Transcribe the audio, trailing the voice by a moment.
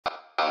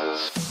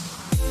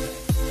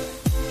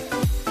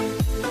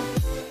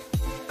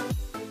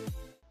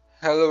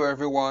Hello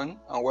everyone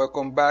and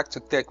welcome back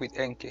to Tech with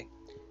NK.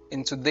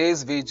 In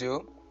today's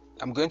video,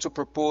 I'm going to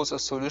propose a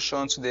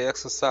solution to the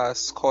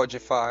exercise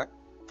Scourgify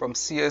from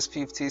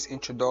CS50's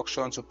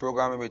Introduction to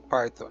Programming with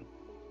Python.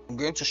 I'm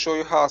going to show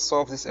you how I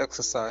solve this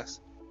exercise.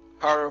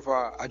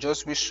 However, I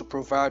just wish to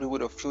provide you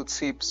with a few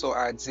tips or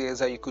ideas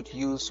that you could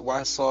use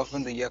while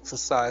solving the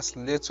exercise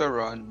later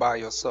on by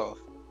yourself.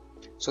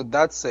 So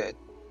that said,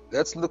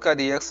 let's look at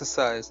the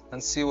exercise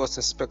and see what's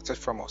expected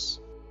from us.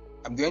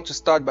 I'm going to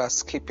start by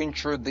skipping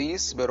through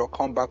this, but I'll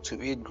come back to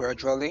it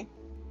gradually.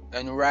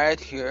 And right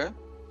here,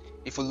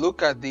 if you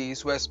look at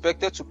this, we're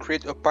expected to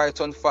create a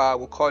Python file,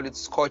 we'll call it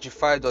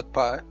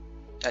Scourgify.py,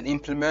 and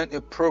implement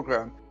a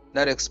program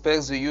that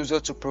expects the user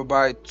to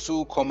provide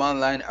two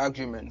command line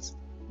arguments.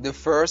 The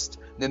first,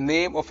 the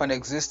name of an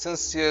existing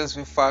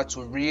CSV file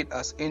to read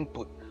as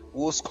input,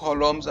 whose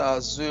columns are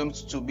assumed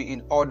to be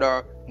in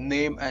order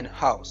name and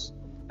house.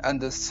 And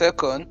the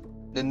second,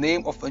 the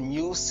name of a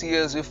new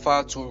CSV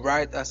file to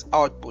write as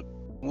output,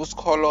 whose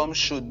columns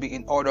should be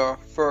in order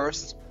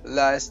first,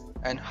 last,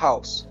 and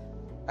house.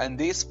 And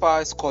this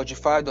file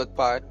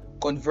Scourgify.py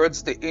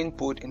converts the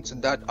input into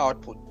that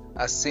output,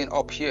 as seen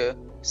up here,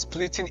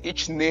 splitting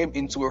each name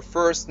into a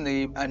first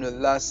name and a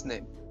last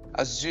name,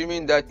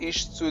 assuming that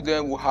each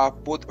student will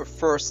have both a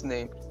first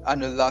name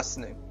and a last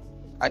name.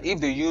 And if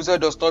the user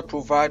does not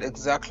provide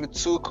exactly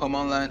two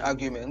command line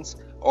arguments,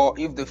 or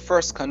if the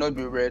first cannot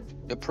be read,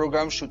 the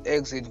program should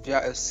exit via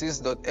a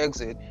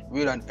sys.exit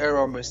with an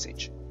error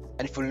message.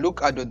 And if you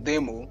look at the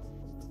demo,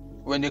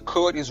 when the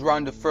code is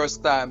run the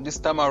first time, this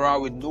time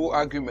around with no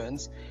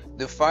arguments,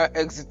 the file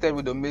exited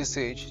with a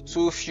message,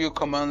 too few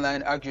command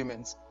line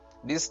arguments.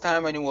 This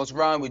time when it was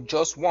run with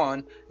just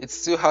one, it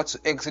still had to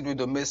exit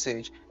with a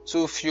message,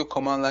 too few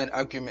command line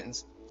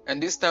arguments.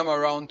 And this time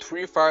around,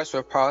 3 files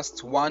were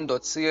passed,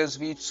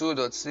 1.csv,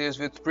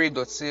 2.csv,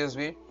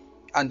 3.csv,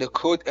 and the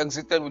code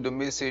exited with the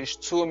message,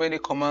 too many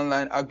command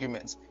line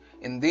arguments.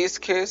 In this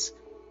case,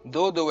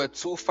 though there were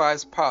 2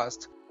 files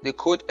passed, the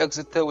code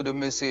exited with the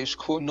message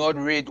could not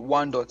read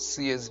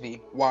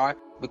 1.csv. Why?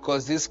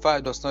 Because this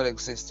file does not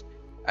exist.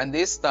 And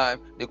this time,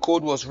 the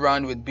code was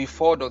run with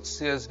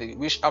before.csv,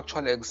 which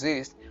actually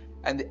exists,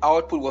 and the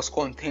output was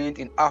contained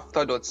in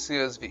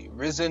after.csv,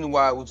 reason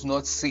why I would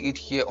not see it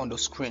here on the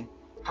screen.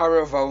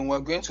 However, when we're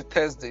going to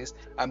test this,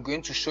 I'm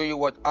going to show you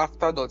what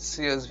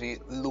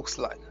after.csv looks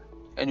like.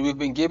 And we've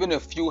been given a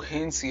few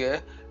hints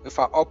here. If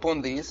I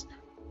open this,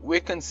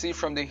 we can see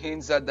from the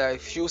hints that there are a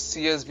few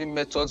CSV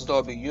methods that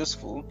will be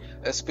useful,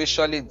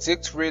 especially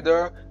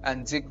dictReader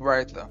and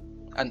dictWriter.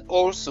 And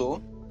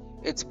also,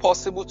 it's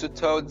possible to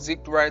tell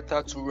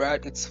dictWriter to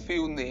write its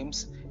field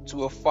names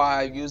to a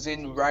file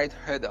using write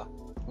header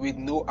with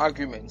no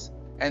arguments.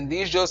 And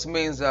this just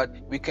means that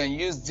we can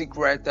use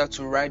dictWriter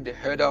to write the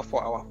header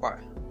for our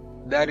file.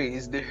 That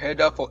is, the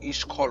header for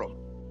each column.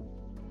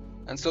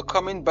 And so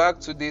coming back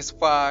to this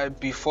file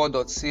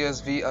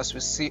before.csv, as we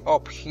see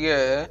up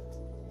here,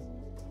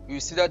 you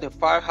see that the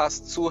file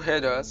has 2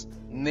 headers,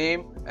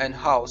 name and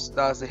house.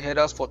 That's the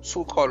headers for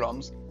 2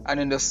 columns. And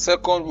in the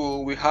second row,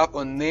 we have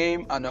a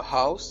name and a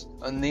house,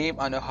 a name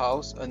and a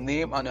house, a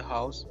name and a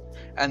house.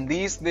 And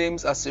these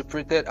names are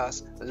separated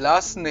as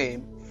last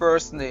name,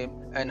 first name,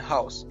 and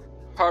house.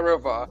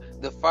 However,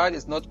 the file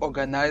is not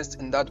organized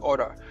in that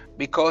order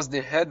because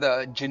the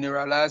header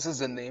generalizes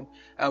the name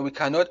and we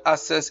cannot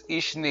access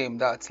each name,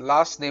 that's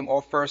last name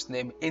or first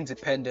name,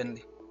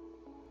 independently.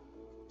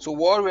 So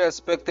what we're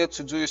expected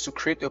to do is to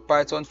create a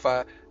Python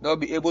file that will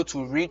be able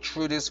to read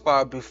through this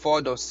file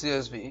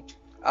before.csv,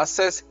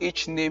 access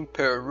each name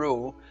per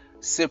row,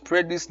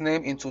 separate this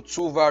name into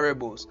 2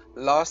 variables,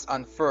 last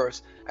and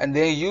first, and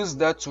then use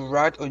that to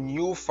write a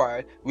new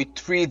file with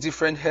 3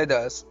 different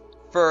headers,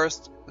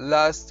 first,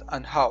 last,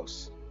 and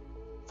house,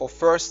 for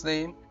first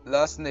name,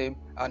 last name,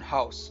 and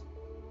house.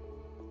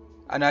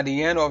 And at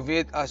the end of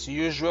it, as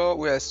usual,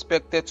 we're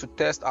expected to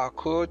test our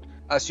code.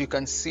 As you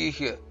can see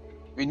here,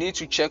 we need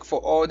to check for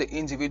all the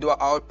individual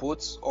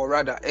outputs, or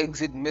rather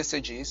exit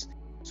messages.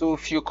 Too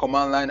few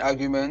command line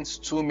arguments,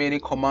 too many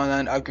command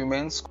line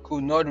arguments,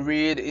 could not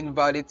read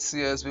invalid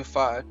CSV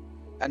file.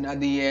 And at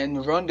the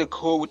end, run the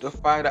code with a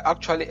file that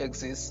actually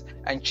exists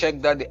and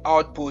check that the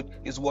output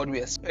is what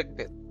we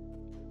expected.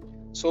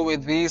 So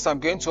with this, I'm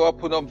going to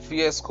open up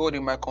VS Code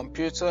in my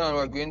computer and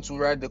we're going to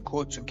write the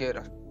code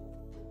together.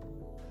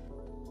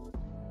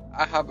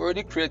 I have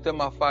already created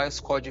my file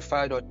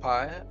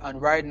Scourgify.py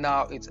and right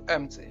now it's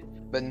empty,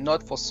 but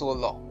not for so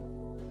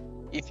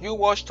long. If you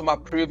watched my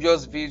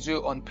previous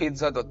video on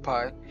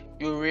pizza.py,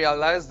 you'll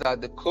realize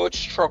that the code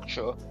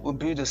structure will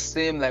be the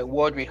same like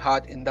what we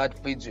had in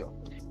that video,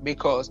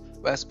 because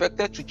we're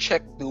expected to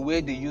check the way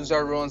the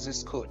user runs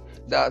this code.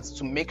 That's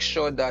to make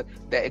sure that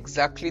there are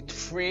exactly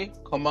 3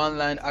 command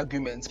line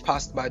arguments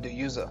passed by the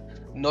user,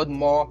 not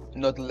more,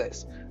 not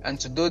less. And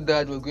to do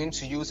that, we're going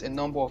to use a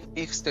number of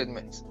if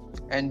statements.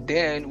 And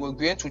then we're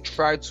going to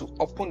try to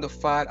open the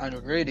file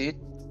and read it,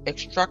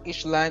 extract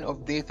each line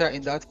of data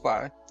in that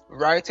file,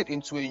 write it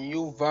into a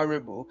new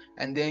variable,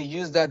 and then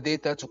use that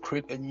data to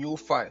create a new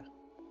file.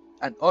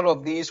 And all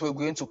of these we're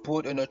going to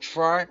put in a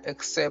try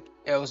except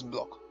else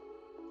block.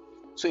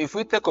 So if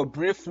we take a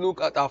brief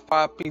look at our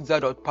file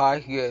pizza.py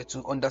here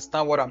to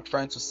understand what I'm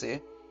trying to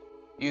say,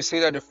 you see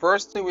that the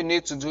first thing we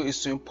need to do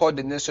is to import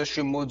the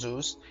necessary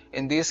modules.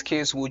 In this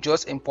case, we'll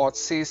just import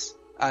sys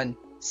and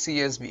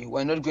csv.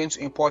 We're not going to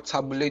import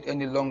tabulate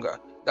any longer.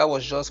 That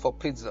was just for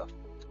pizza.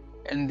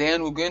 And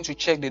then we're going to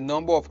check the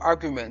number of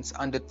arguments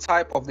and the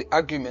type of the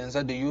arguments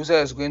that the user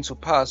is going to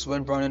pass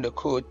when running the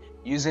code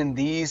using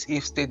these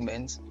if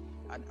statements.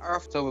 And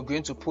after, we're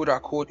going to put our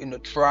code in the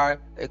try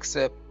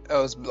except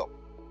else block.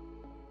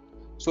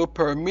 So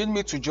permit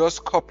me to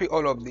just copy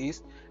all of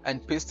these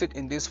and paste it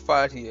in this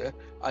file here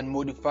and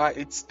modify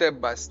it step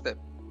by step.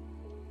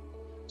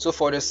 So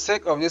for the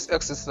sake of this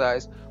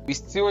exercise, we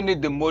still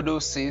need the module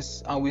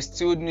sys and we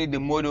still need the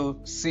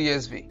module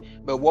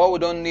csv. But what we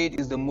don't need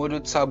is the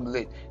module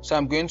tabulate. So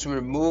I'm going to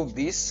remove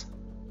this.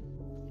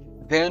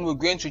 Then we're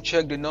going to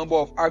check the number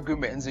of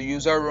arguments the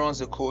user runs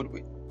the code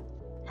with.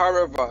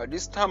 However,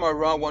 this time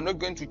around, we're not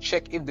going to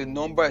check if the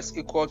number is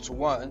equal to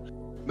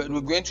 1, but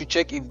we're going to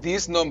check if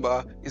this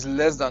number is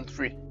less than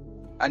 3.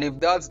 And if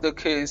that's the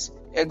case,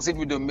 exit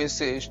with the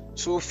message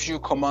too few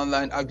command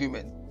line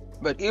arguments.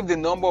 But if the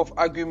number of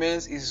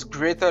arguments is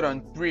greater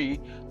than 3,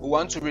 we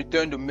want to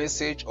return the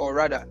message, or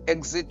rather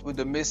exit with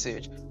the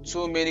message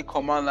too many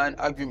command line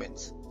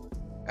arguments.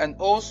 And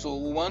also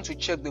we want to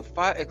check the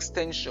file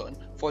extension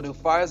for the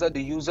files that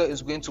the user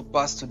is going to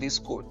pass to this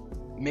code,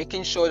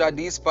 making sure that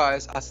these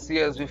files are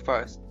CSV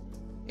files.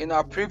 In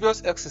our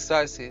previous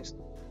exercises,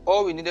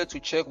 all we needed to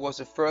check was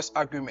the first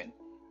argument,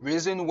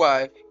 reason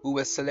why we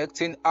were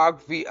selecting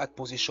argv at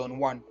position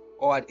 1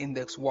 or at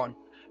index 1.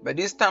 But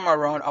this time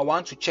around, I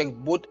want to check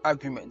both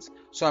arguments.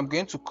 So I'm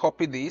going to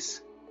copy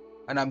this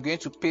and I'm going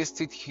to paste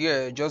it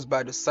here just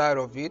by the side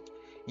of it.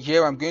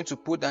 Here I'm going to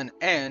put an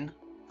N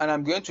and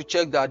I'm going to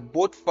check that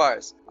both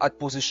files at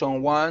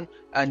position 1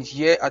 and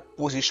here at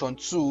position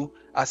 2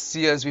 are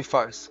CSV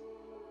files.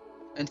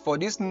 And for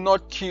this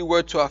not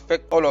keyword to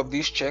affect all of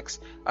these checks,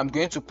 I'm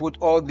going to put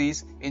all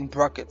these in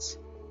brackets.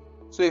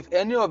 So if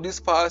any of these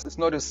files is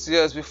not a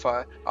CSV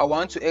file, I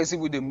want to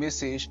exit with the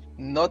message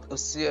not a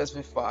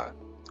CSV file.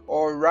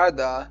 Or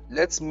rather,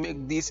 let's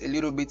make this a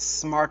little bit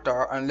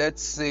smarter and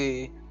let's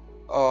say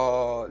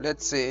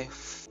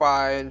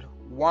file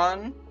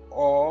 1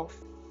 or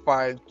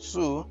file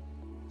 2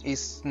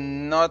 is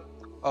not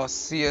a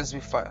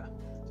CSV file.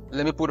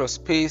 Let me put a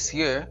space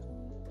here.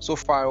 So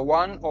file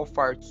 1 or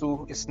file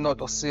 2 is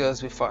not a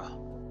CSV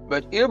file.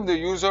 But if the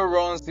user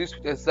runs this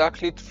with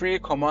exactly 3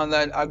 command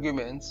line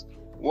arguments,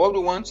 what we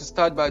want to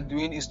start by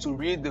doing is to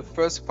read the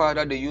first file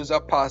that the user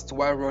passed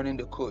while running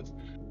the code,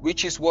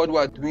 which is what we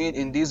are doing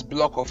in this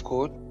block of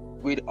code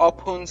with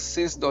open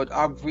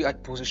sys.argv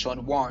at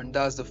position 1.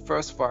 That's the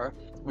first file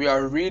we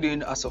are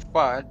reading as a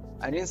file,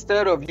 and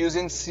instead of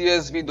using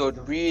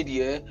csv.read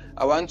here,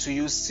 I want to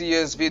use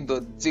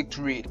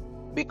csv.dictread,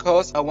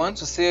 because I want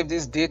to save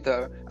this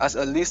data as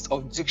a list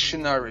of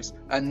dictionaries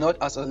and not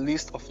as a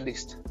list of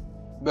lists.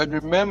 But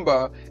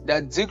remember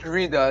that dict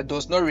reader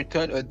does not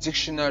return a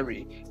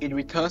dictionary, it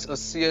returns a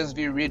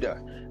CSV reader.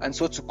 And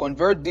so to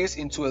convert this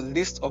into a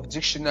list of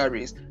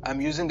dictionaries, I'm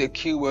using the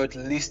keyword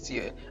list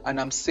here, and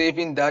I'm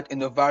saving that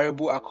in a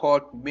variable I call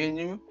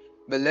menu.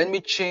 But let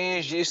me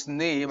change this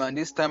name, and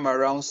this time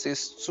around say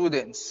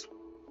students.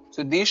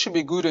 So this should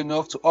be good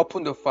enough to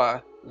open the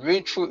file,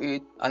 read through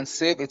it, and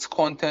save its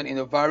content in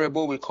a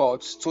variable we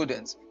call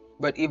students.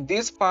 But if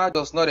this file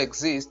does not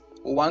exist,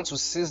 we want to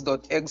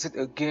sys.exit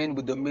again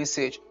with the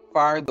message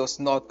file does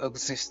not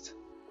exist.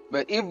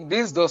 But if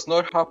this does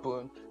not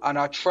happen and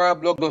our try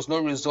block does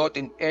not result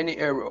in any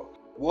error,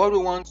 what we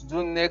want to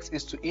do next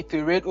is to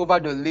iterate over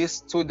the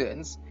list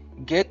students,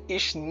 get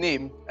each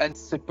name and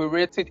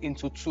separate it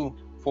into 2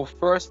 for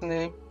first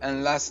name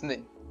and last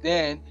name.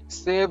 Then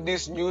save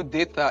this new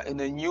data in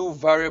a new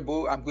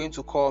variable I'm going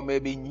to call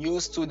maybe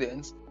new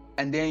students,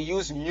 and then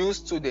use new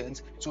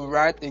students to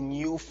write a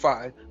new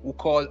file we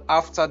call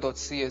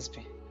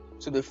after.csv.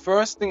 So the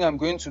first thing I'm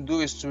going to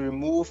do is to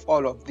remove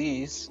all of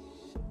these.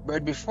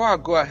 But before I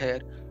go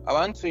ahead, I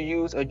want to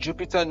use a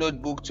Jupyter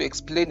notebook to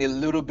explain a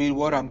little bit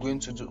what I'm going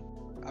to do.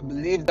 I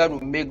believe that will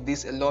make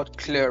this a lot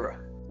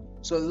clearer.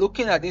 So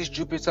looking at this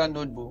Jupyter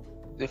notebook,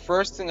 the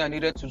first thing I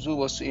needed to do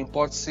was to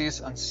import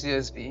sys and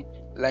csv,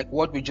 like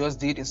what we just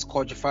did in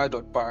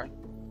Scourgify.py.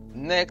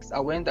 Next, I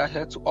went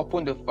ahead to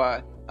open the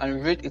file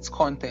and read its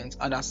contents,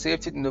 and I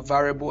saved it in the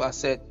variable I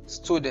said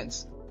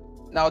students.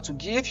 Now to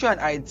give you an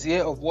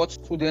idea of what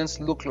students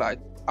look like,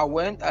 I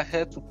went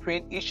ahead to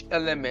print each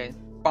element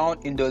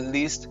found in the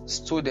list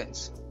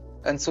students.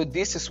 And so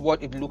this is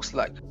what it looks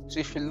like.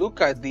 So if you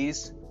look at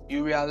this,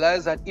 you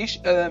realize that each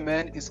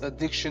element is a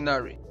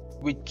dictionary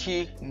with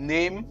key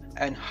name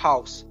and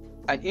house.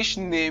 And each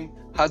name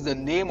has the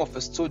name of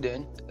a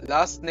student,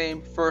 last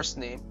name, first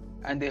name,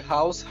 and the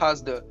house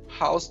has the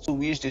house to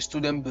which the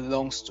student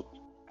belongs to.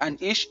 And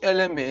each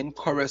element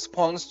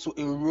corresponds to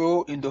a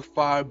row in the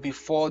file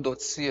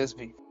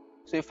before.csv.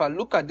 So if I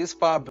look at this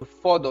file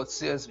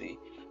before.csv,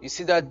 you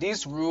see that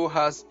this row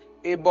has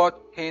Abbott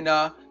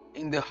Hannah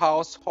in the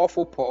house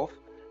Hufflepuff.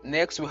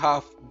 Next we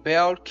have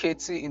Belle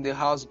Katie in the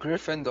house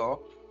Gryffindor.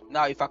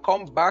 Now if I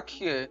come back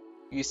here,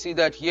 you see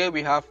that here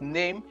we have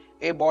name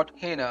Abbott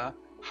Hannah,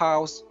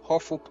 house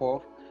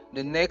Hufflepuff.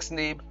 The next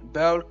name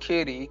Belle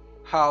Katie,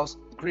 house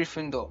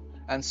Gryffindor,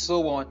 and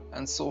so on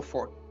and so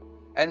forth.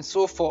 And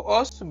so for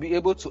us to be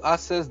able to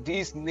access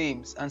these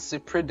names and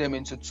separate them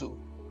into two,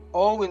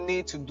 all we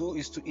need to do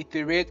is to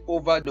iterate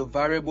over the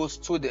variable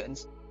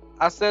students,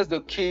 access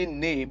the key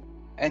name,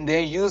 and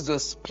then use the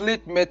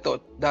split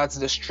method, that's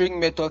the string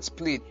method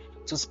split,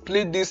 to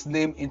split this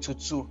name into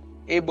two,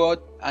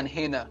 Abbott and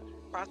Hannah,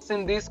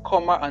 passing this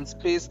comma and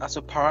space as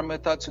a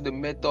parameter to the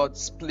method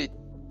split.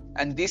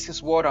 And this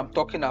is what I'm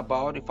talking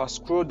about. If I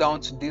scroll down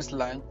to this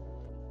line,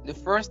 the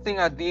first thing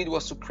I did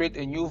was to create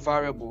a new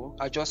variable.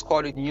 I just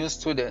called it new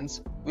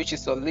students, which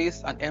is a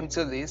list, an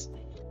empty list.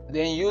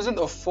 Then using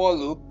a for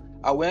loop,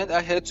 I went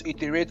ahead to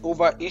iterate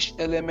over each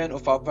element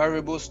of our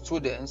variable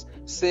students,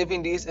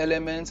 saving these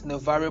elements in a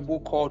variable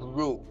called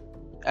row.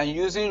 And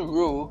using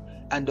row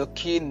and the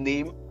key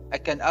name, I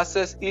can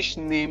access each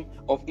name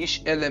of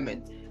each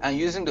element. And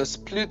using the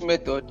split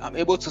method, I'm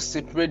able to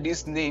separate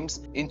these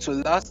names into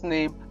last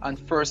name and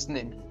first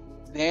name.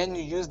 Then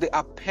you use the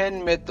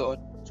append method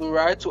to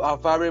write to our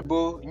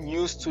variable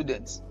new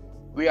students.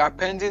 We are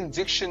appending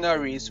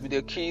dictionaries with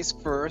the keys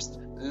first,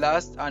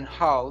 last, and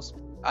house.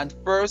 And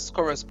first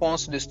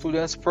corresponds to the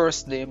student's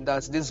first name,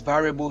 that's this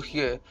variable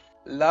here.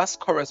 Last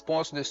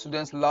corresponds to the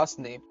student's last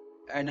name,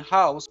 and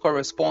house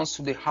corresponds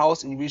to the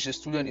house in which the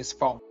student is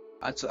found.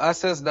 And to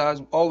access that,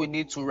 all we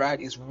need to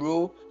write is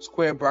row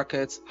square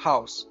brackets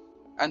house.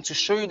 And to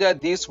show you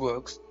that this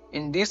works,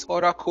 in this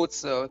other code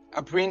cell,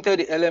 I printed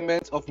the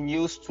elements of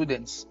new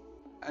students.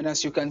 And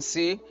as you can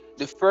see,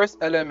 the first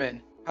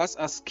element has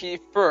as key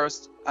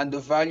first and the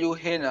value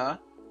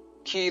Hannah,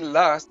 key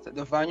last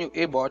the value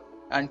Abbott,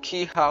 and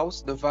key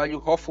house the value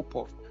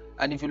Hufflepuff.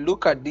 And if you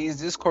look at these,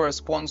 this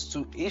corresponds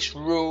to each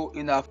row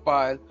in our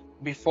file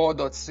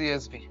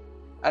before.csv.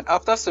 And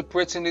after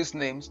separating these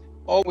names,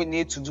 all we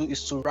need to do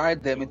is to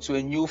write them into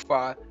a new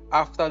file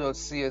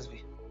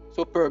after.csv.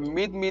 So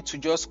permit me to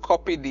just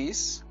copy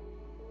this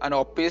and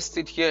I'll paste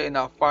it here in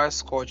our file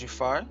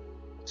Scourgify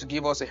to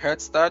give us a head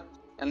start.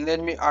 And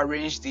let me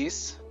arrange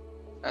this.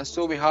 And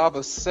so we have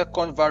a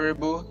second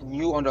variable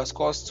new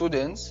underscore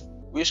students,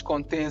 which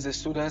contains the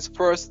student's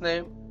first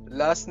name,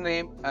 last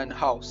name, and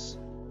house.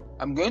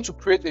 I'm going to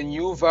create a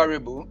new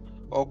variable.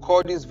 I'll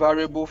call this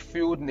variable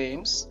field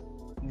names.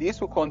 This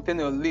will contain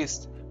a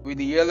list with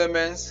the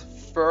elements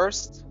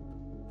first,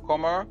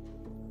 comma,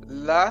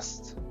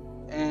 last,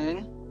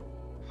 and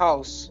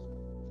house.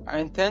 I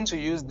intend to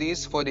use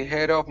this for the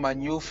header of my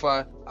new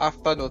file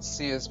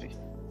after.csv.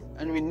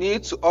 And we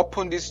need to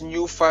open this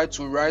new file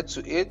to write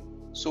to it.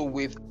 So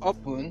with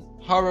open,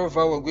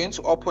 however, we're going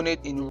to open it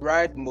in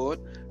write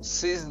mode,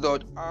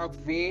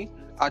 sys.argv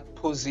at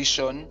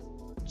position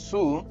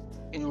 2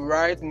 in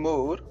write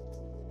mode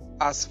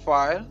as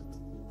file.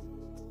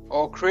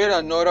 Or create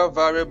another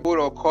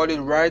variable or call it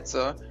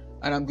writer,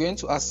 and I'm going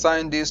to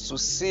assign this to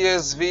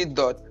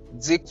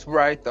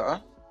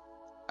csv.dictWriter.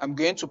 I'm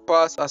going to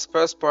pass as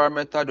first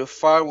parameter the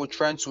file we're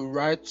trying to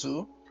write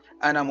to,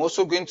 and I'm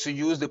also going to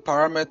use the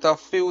parameter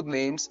field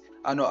names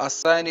and I'll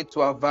assign it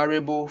to our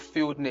variable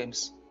field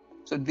names.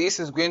 So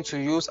this is going to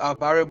use our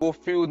variable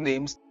field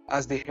names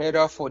as the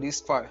header for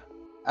this file.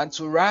 And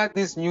to write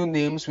these new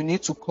names, we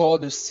need to call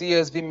the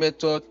CSV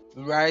method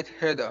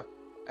writeHeader,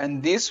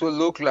 and this will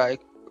look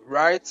like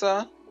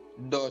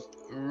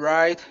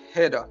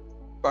writer.writeHeader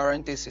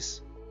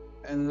parenthesis.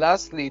 And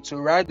lastly, to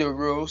write the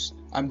rows,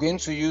 I'm going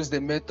to use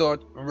the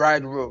method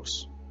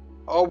writeRows.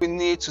 All we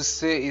need to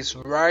say is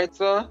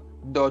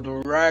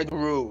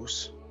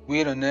writer.writeRows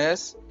with an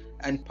S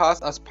and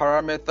pass as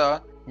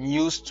parameter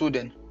new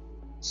student.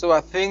 So I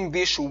think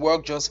this should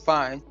work just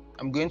fine.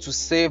 I'm going to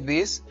save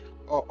this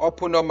or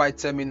open up my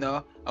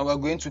terminal and we're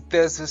going to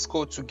test this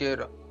code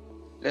together.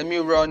 Let me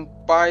run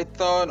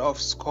python of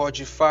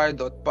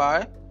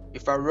scourgify.py.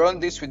 If I run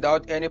this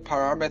without any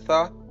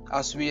parameter,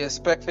 as we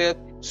expected,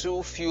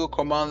 too few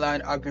command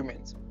line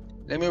arguments.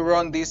 Let me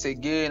run this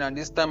again, and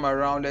this time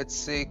around, let's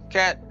say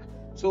cat,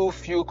 too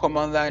few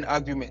command line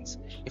arguments.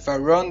 If I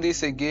run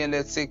this again,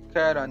 let's say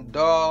cat and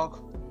dog,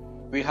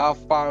 we have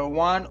file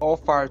 1 or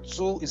file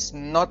 2 is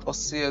not a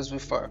CSV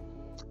file.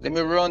 Let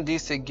me run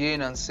this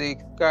again and say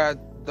cat,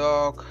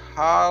 dog,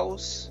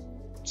 house,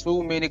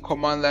 too many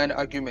command line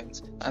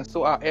arguments. And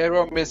so our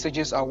error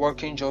messages are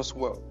working just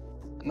well.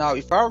 Now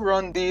if I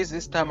run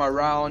this time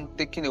around,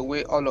 taking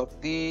away all of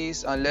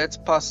these, and let's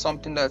pass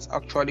something that's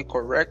actually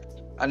correct,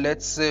 and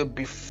let's say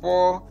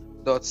before.csv,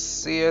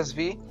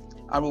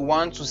 and we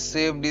want to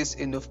save this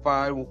in the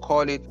file, we'll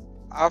call it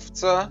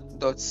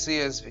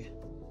after.csv.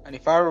 And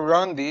if I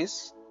run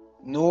this,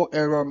 no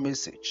error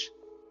message.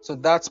 So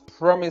that's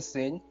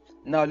promising.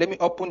 Now let me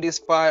open this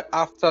file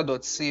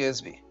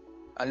after.csv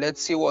and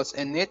let's see what's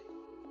in it.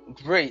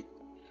 Great.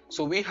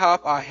 So we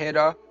have our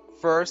header,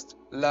 first,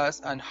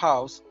 last, and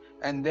house,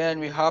 And then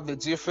we have the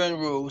different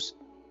roles: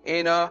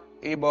 Anna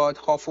Abott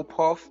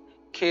Hufflepuff,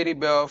 Katie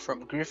Bell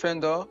from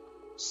Gryffindor,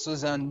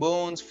 Susan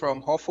Bones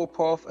from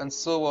Hufflepuff, and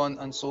so on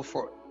and so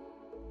forth.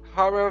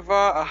 However,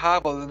 I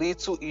have a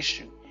little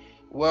issue.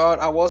 Well,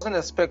 I wasn't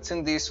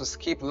expecting this to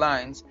skip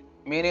lines,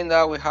 meaning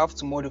that we have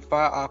to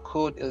modify our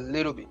code a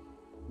little bit.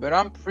 But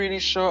I'm pretty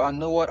sure I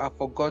know what I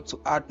forgot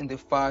to add in the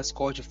file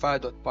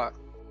Scourgify.py.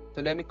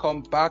 So let me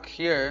come back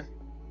here,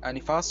 and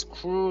if I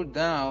scroll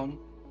down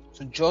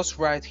to just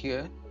right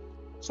here,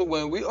 so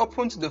when we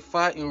opened the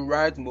file in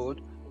write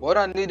mode, what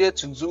I needed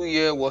to do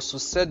here was to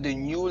set the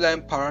new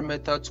line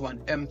parameter to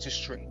an empty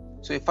string.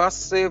 So if I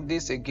save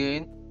this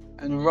again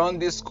and run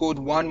this code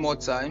one more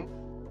time,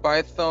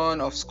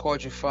 python of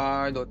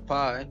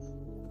Scourgify.py,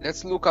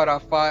 let's look at our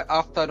file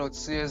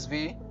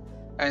after.csv,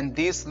 and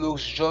this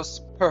looks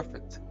just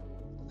perfect.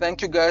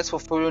 Thank you guys for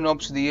following up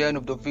to the end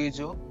of the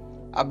video.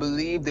 I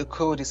believe the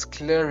code is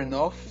clear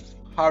enough.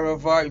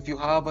 However, if you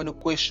have any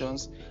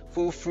questions,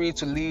 feel free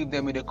to leave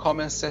them in the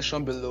comment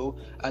section below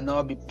and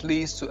I'll be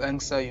pleased to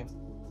answer you.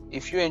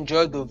 If you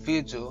enjoyed the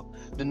video,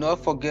 do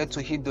not forget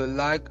to hit the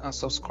like and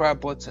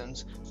subscribe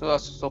buttons so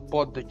as to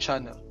support the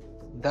channel.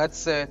 That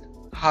said,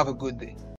 have a good day.